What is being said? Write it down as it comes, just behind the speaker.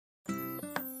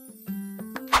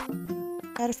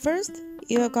At first,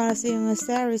 you're gonna see a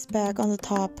series bag on the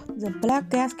top. The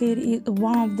black gasket is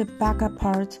one of the backup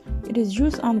parts. It is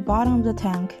used on the bottom of the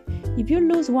tank. If you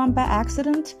lose one by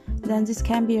accident, then this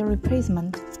can be a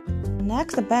replacement. The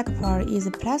next backup part is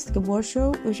a plastic washer,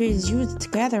 which is used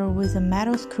together with the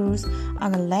metal screws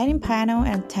on the lighting panel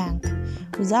and tank.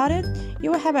 Without it, you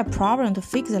will have a problem to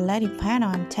fix the lighting panel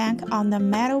and tank on the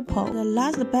metal pole. The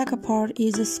last backup part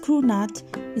is a screw nut.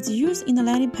 It's used in the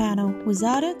lighting panel.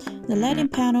 Without it, the lighting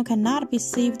panel cannot be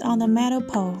saved on the metal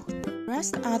pole. The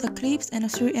rest are the clips and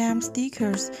 3M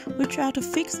stickers, which are to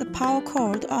fix the power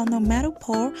cord on the metal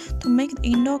pole to make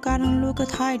the indoor garden look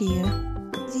tidier.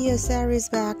 The series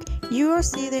bag, you will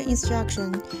see the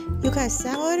instruction. You can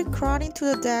assemble it according to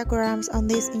the diagrams on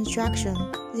this instruction.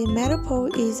 The metal pole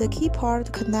is a key part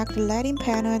to connect the lighting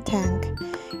panel and tank.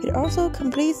 It also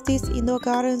completes this indoor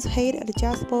garden's height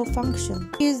adjustable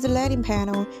function. Here's the lighting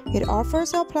panel. It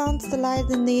offers your plants the light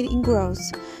they need in growth.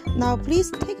 Now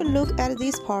please take a look at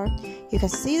this part. You can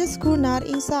see the screw nut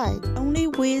inside. Only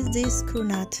with this screw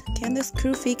nut can the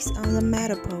screw fix on the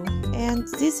metal pole. And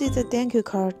this is the thank you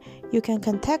card. You can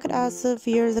contact us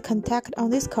via the contact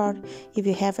on this card if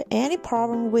you have any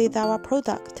problem with our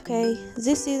product. Okay,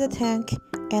 this is the tank,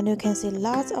 and you can see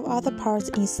lots of other parts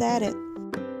inside it.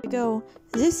 Go.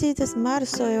 This is the smart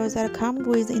soil that comes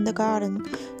with in the garden.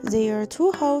 There are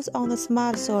two holes on the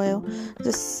smart soil.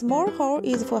 The small hole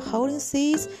is for holding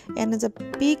seeds, and the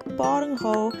big bottom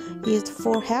hole is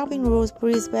for helping roots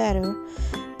breathe better.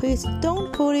 Please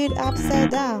don't put it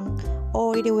upside down,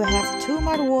 or it will have too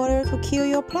much water to kill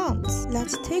your plants.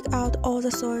 Let's take out all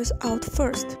the soils out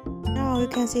first. Now you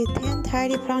can see 10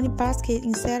 tiny planting baskets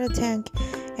inside the tank.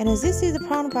 And this is the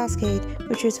plant basket,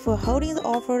 which is for holding the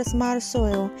offered smart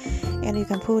soil. And you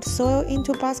can put soil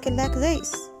into a basket like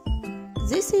this.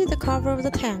 This is the cover of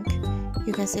the tank.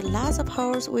 You can see lots of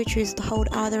holes, which is to hold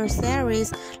other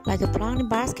accessories like planting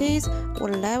baskets,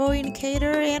 water level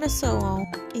indicator, and so on.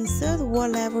 Insert the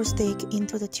water level stick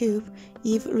into the tube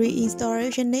if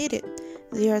reinstallation needed.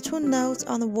 There are two notes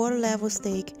on the water level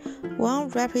stick. One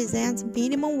represents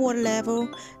minimum water level,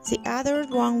 the other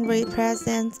one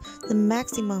represents the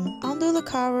maximum. Under the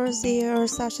cover, there are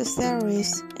such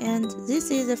accessories. And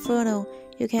this is the funnel.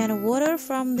 You can water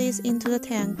from this into the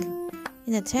tank.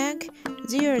 In the tank,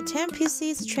 there are 10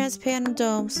 pieces transparent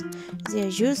domes. They are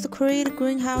used to create a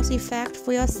greenhouse effect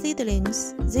for your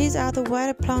seedlings. These are the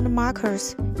white plant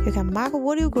markers. You can mark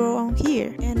what you grow on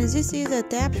here. And this is the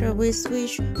adapter with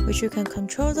switch, which you can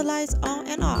control the lights on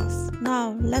and off.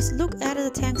 Now, let's look at the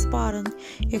tank's bottom.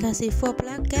 You can see 4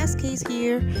 black gaskets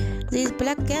here. These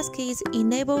black gaskets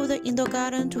enable the indoor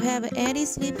garden to have an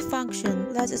anti-slip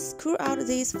function. Let's screw out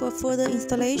this for further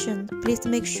installation. Please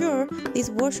make sure this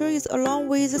washer is along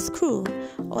with the screw,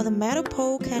 or the metal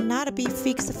pole cannot be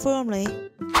fixed firmly.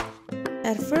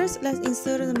 At first, let's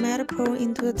insert the metal pole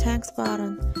into the tank's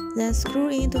bottom, then screw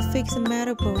in to fix the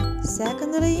metal pole.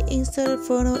 Secondly, insert the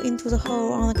funnel into the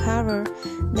hole on the cover,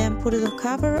 then put the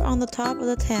cover on the top of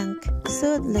the tank.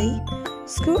 Thirdly,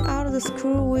 screw out the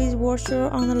screw with washer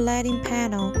on the lighting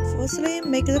panel. Fourthly,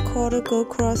 make the cord go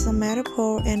across the metal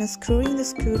pole and screw in the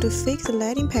screw to fix the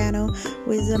lighting panel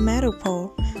with the metal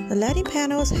pole. The lighting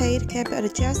panel's height can be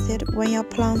adjusted when your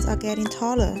plants are getting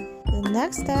taller. The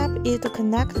next step is to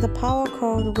connect the power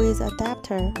cord with the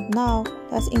adapter. Now,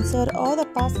 let's insert all the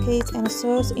baskets and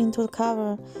soils into the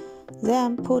cover.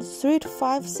 Then put 3 to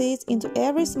 5 seeds into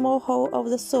every small hole of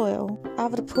the soil.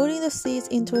 After putting the seeds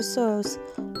into the soils,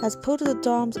 let's put the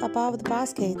domes above the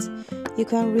baskets. You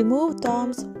can remove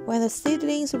domes when the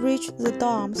seedlings reach the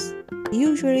domes.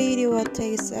 Usually it will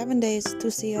take 7 days to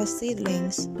see your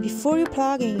seedlings. Before you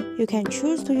plug in, you can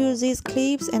choose to use these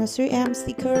clips and 3M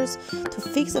stickers to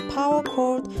fix the power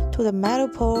cord to the metal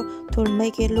pole to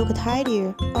make it look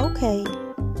tidier. Okay.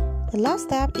 The last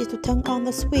step is to turn on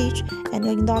the switch and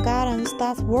the indoor garden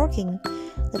starts working.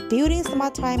 The built-in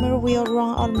smart timer will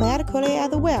run automatically as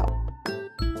well.